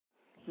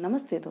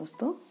नमस्ते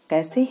दोस्तों,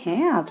 कैसे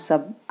हैं आप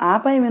सब।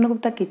 आप आए मीनू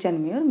गुप्ता किचन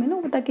में और मीनू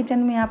गुप्ता किचन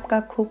में आपका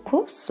खूब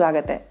खूब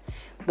स्वागत है।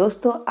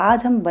 दोस्तों,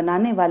 आज हम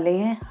बनाने वाले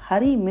हैं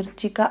हरी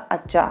मिर्ची का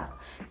अचार,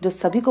 जो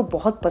सभी को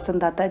बहुत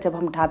पसंद आता है। जब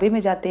हम ढाबे में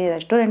जाते हैं,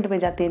 रेस्टोरेंट में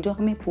जाते हैं, जो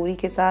हमें पूरी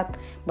के साथ,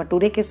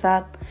 भटूरे के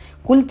साथ,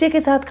 कुलचे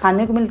के साथ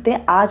खाने को मिलते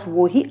हैं, आज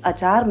वही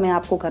अचार मैं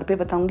आपको घर पे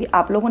बताऊंगी।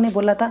 आप लोगों ने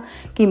बोला था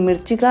कि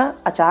मिर्ची का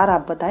अचार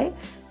आप बताएं,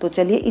 तो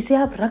चलिए इसे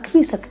आप रख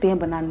भी सकते हैं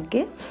बना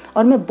के,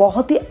 और मैं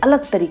बहुत ही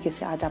अलग तरीके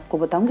से आज आपको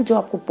बताऊंगी, जो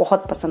आपको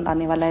बहुत पसंद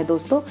आने वाला है।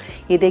 दोस्तों,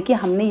 ये देखिए,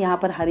 हमने यहाँ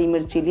पर हरी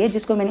मिर्ची ली है,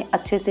 जिसको मैंने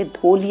अच्छे से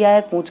धो लिया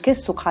है, पूंछ के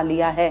सुखा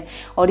लिया है।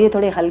 और ये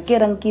थोड़े हल्के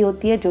रंग की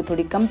होती है, जो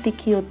थोड़ी कम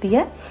तीखी होती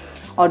है,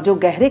 और जो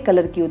गहरे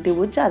कलर की होती है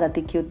वो ज़्यादा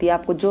तीखी होती है।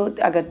 आपको जो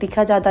अगर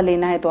तीखा ज़्यादा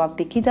लेना है तो आप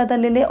तीखी ज़्यादा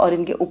ले लें। और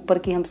इनके ऊपर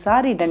की हम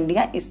सारी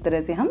डंडियाँ इस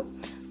तरह से हम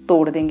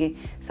तोड़ देंगे।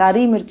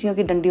 सारी मिर्चियों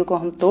की डंडियों को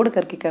हम तोड़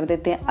करके कर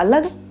देते हैं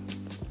अलग,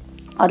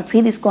 और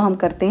फिर इसको हम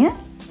करते हैं,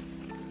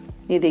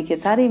 ये देखिए,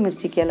 सारी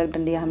मिर्ची की अलग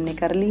डंडियाँ हमने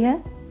कर ली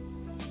है।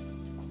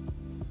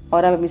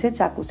 और अब हम इसे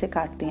चाकू से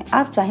काटते हैं।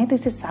 आप चाहें तो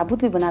इसे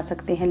साबुत भी बना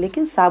सकते हैं,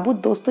 लेकिन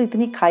साबुत दोस्तों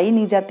इतनी खाई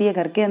नहीं जाती है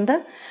घर के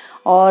अंदर।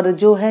 और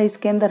जो है,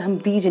 इसके अंदर हम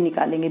बीज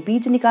निकालेंगे।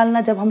 बीज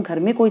निकालना, जब हम घर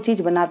में कोई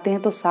चीज़ बनाते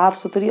हैं तो साफ़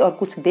सुथरी और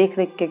कुछ देख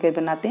रेख के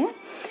बनाते हैं।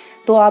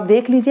 तो आप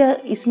देख लीजिए,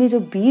 इसमें जो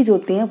बीज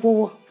होते हैं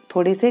वो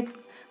थोड़े से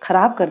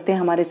ख़राब करते हैं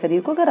हमारे शरीर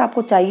को। अगर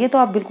आपको चाहिए तो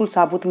आप बिल्कुल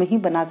साबुत में ही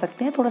बना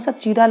सकते हैं, थोड़ा सा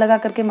चीरा लगा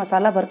करके,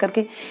 मसाला भर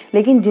करके।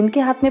 लेकिन जिनके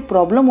हाथ में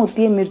प्रॉब्लम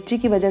होती है मिर्ची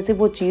की वजह से,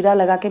 वो चीरा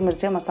लगा के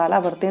मिर्ची मसाला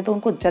भरते हैं तो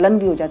उनको जलन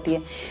भी हो जाती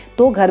है।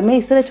 तो घर में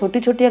इस तरह छोटी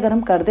छोटी अगर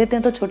हम कर देते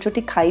हैं तो छोटी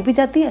छोटी खाई भी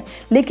जाती है,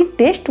 लेकिन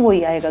टेस्ट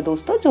वही आएगा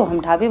दोस्तों। जो हम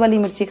ढाबे वाली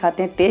मिर्ची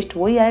खाते हैं टेस्ट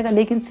वही आएगा,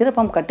 लेकिन सिर्फ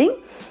हम कटिंग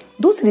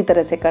दूसरी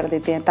तरह से कर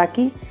देते हैं,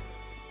 ताकि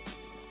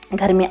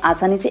घर में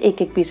आसानी से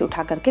एक एक पीस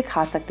उठा करके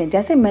खा सकते हैं।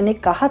 जैसे मैंने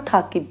कहा था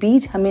कि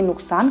बीज हमें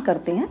नुकसान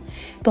करते हैं,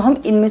 तो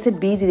हम इनमें से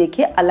बीज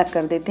देखिए अलग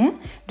कर देते हैं।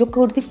 जो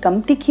थोड़ी कम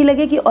तीखी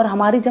लगेगी, और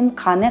हमारी जब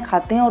खाने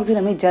खाते हैं और फिर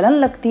हमें जलन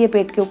लगती है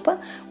पेट के ऊपर,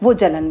 वो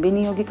जलन भी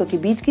नहीं होगी, क्योंकि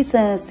बीज की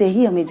से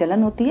ही हमें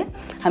जलन होती है।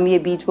 हम ये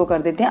बीज को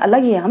कर देते हैं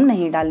अलग, ये हम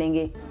नहीं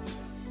डालेंगे,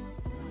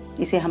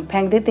 इसे हम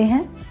फेंक देते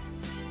हैं।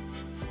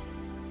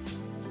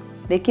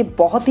 देखिए,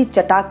 बहुत ही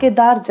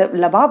चटाकेदार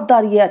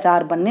लबाबदार ये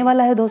अचार बनने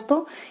वाला है दोस्तों।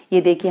 ये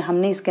देखिए,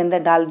 हमने इसके अंदर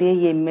डाल दिए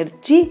ये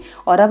मिर्ची,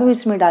 और अब हम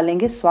इसमें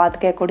डालेंगे स्वाद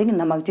के अकॉर्डिंग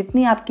नमक।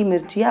 जितनी आपकी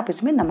मिर्ची है आप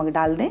इसमें नमक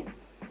डाल दें।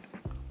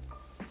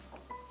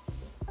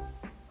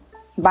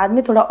 बाद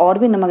में थोड़ा और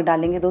भी नमक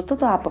डालेंगे दोस्तों,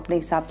 तो आप अपने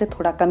हिसाब से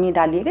थोड़ा कम ही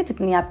डालिएगा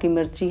जितनी आपकी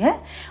मिर्ची है।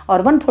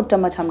 और 1/4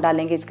 चम्मच हम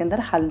डालेंगे इसके अंदर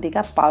हल्दी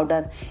का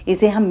पाउडर।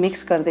 इसे हम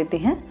मिक्स कर देते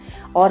हैं,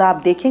 और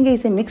आप देखेंगे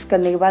इसे मिक्स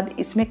करने के बाद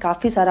इसमें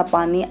काफ़ी सारा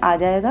पानी आ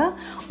जाएगा,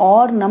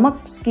 और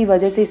नमक की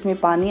वजह से इसमें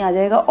पानी आ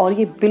जाएगा, और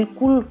ये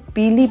बिल्कुल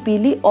पीली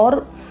पीली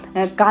और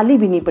काली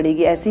भी नहीं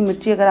पड़ेगी। ऐसी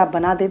मिर्ची अगर आप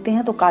बना देते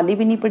हैं तो काली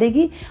भी नहीं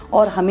पड़ेगी,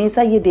 और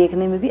हमेशा ये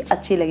देखने में भी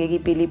अच्छी लगेगी,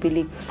 पीली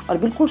पीली और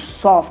बिल्कुल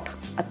सॉफ्ट,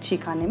 अच्छी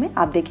खाने में।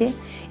 आप देखिए,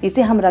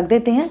 इसे हम रख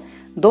देते हैं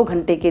 2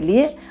 घंटे के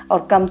लिए,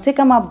 और कम से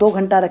कम आप 2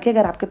 घंटा रखें।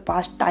 अगर आपके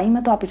पास टाइम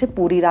है तो आप इसे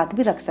पूरी रात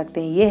भी रख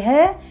सकते हैं। ये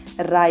है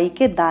राई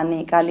के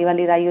दाने, काली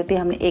वाली राई होती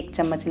है, हमने 1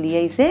 चम्मच लिया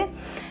इसे।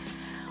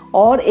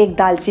 और एक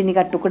दालचीनी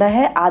का टुकड़ा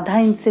है, आधा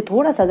इंच से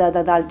थोड़ा सा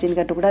ज़्यादा दालचीनी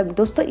का टुकड़ा है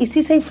दोस्तों।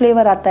 इसी से ही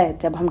फ्लेवर आता है।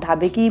 जब हम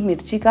ढाबे की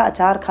मिर्ची का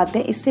अचार खाते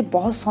हैं, इससे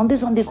बहुत सौंधी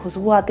सौंधी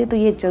खुशबू आती है, तो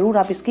ये ज़रूर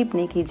आप स्किप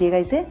नहीं कीजिएगा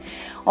इसे।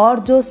 और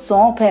जो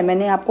सौंफ है,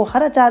 मैंने आपको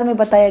हर अचार में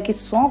बताया कि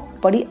सौंफ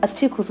बड़ी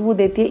अच्छी खुशबू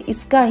देती है।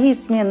 इसका ही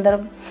इसमें अंदर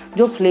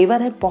जो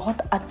फ्लेवर है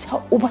बहुत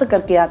अच्छा उभर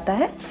करके आता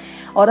है।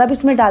 और अब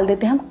इसमें डाल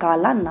देते हैं हम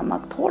काला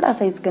नमक। थोड़ा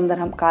सा इसके अंदर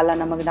हम काला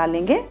नमक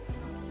डालेंगे,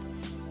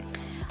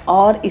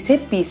 और इसे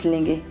पीस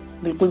लेंगे,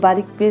 बिल्कुल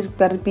बारीक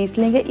पीस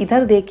लेंगे।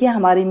 इधर देखिए,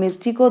 हमारी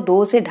मिर्ची को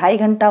 2 से ढाई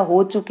घंटा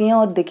हो चुके हैं,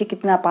 और देखिए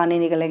कितना पानी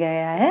निकल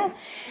गया है।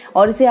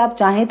 और इसे आप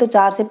चाहें तो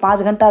 4 से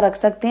 5 घंटा रख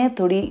सकते हैं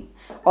थोड़ी,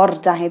 और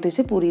चाहें तो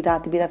इसे पूरी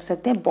रात भी रख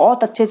सकते हैं।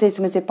 बहुत अच्छे से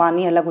इसमें से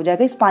पानी अलग हो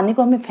जाएगा। इस पानी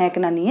को हमें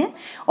फेंकना नहीं है।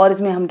 और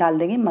इसमें हम डाल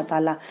देंगे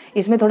मसाला।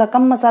 इसमें थोड़ा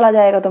कम मसाला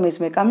जाएगा तो मैं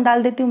इसमें कम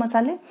डाल देती हूँ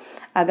मसाले।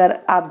 अगर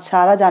आप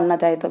सारा जानना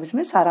चाहें तो अब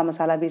इसमें सारा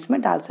मसाला भी इसमें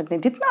डाल सकते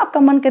हैं। जितना आपका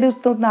मन करे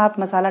उतना आप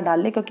मसाला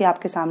डाल लें, क्योंकि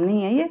आपके सामने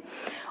ही है ये।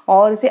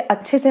 और इसे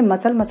अच्छे से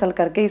मसल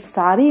करके इस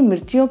सारी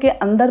मिर्चियों के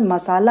अंदर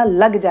मसाला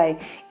लग जाए,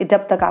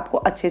 जब तक आपको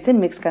अच्छे से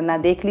मिक्स करना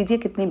है। देख लीजिए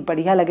कितनी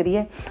बढ़िया लग रही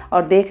है,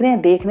 और देख रहे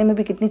हैं, देखने में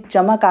भी कितनी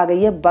चमक आ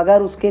गई है,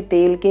 बगैर उसके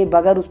तेल के,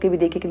 बगैर उसके भी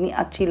देखिए कितनी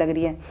अच्छी लग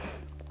रही है।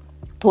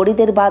 थोड़ी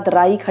देर बाद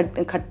राई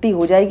खट्टी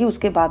हो जाएगी,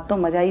 उसके बाद तो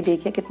मज़ा ही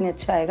देखिए कितने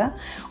अच्छा आएगा।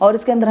 और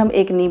इसके अंदर हम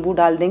 1 नींबू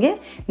डाल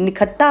देंगे।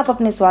 खट्टा आप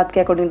अपने स्वाद के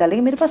अकॉर्डिंग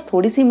डालेंगे। मेरे पास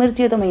थोड़ी सी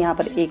मिर्ची है तो मैं यहाँ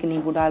पर 1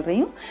 नींबू डाल रही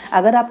हूँ।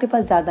 अगर आपके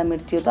पास ज़्यादा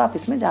मिर्ची हो तो आप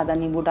इसमें ज़्यादा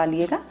नींबू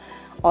डालिएगा,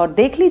 और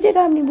देख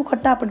लीजिएगा, आप नींबू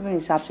खट्टा अपने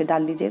हिसाब से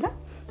डाल लीजिएगा।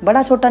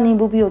 बड़ा छोटा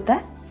नींबू भी होता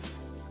है।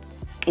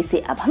 इसे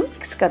अब हम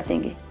मिक्स कर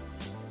देंगे।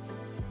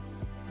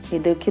 ये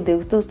देखिए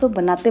दोस्तों,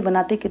 बनाते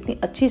बनाते कितनी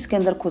अच्छी इसके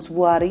अंदर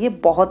खुशबू आ रही है।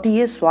 बहुत ही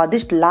ये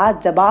स्वादिष्ट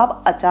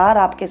लाजवाब अचार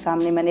आपके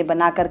सामने मैंने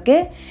बना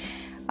करके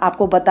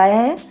आपको बताया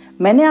है।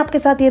 मैंने आपके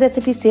साथ ये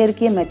रेसिपी शेयर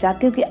की है। मैं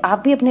चाहती हूँ कि आप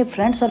भी अपने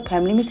फ्रेंड्स और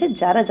फैमिली में से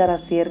ज़रा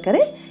शेयर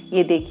करें।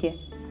 ये देखिए,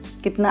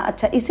 कितना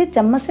अच्छा। इसे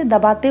चम्मच से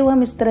दबाते हुए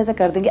हम इस तरह से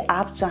कर देंगे।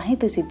 आप चाहें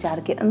तो इसे जार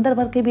के अंदर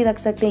भर के भी रख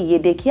सकते हैं। ये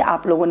देखिए,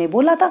 आप लोगों ने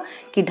बोला था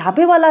कि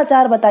ढाबे वाला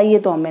अचार बताइए,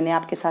 तो मैंने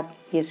आपके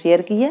साथ ये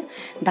शेयर की है,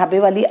 ढाबे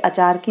वाली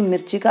अचार की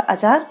मिर्ची का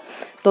अचार।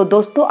 तो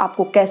दोस्तों,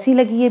 आपको कैसी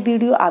लगी ये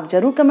वीडियो आप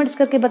ज़रूर कमेंट्स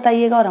करके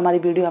बताइएगा, और हमारी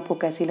वीडियो आपको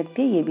कैसी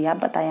लगती है ये भी आप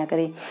बताया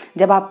करें।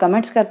 जब आप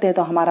कमेंट्स करते हैं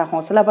तो हमारा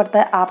हौसला बढ़ता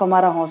है। आप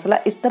हमारा हौसला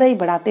इस तरह ही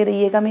बढ़ाते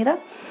रहिएगा मेरा,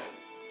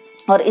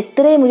 और इस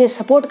तरह ही मुझे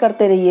सपोर्ट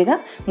करते रहिएगा।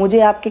 मुझे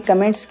आपके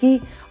कमेंट्स की,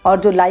 और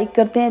जो लाइक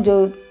करते हैं,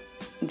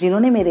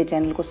 जिन्होंने मेरे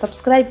चैनल को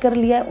सब्सक्राइब कर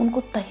लिया है उनको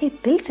तहे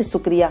दिल से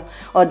शुक्रिया,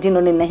 और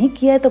जिन्होंने नहीं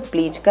किया है तो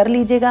प्लीज़ कर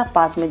लीजिएगा।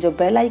 पास में जो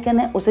बेल आइकन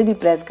है उसे भी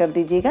प्रेस कर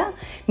दीजिएगा।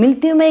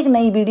 मिलती हूँ मैं एक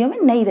नई वीडियो में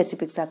नई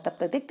रेसिपी के साथ, तब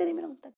तक देखते रहिए मेरा।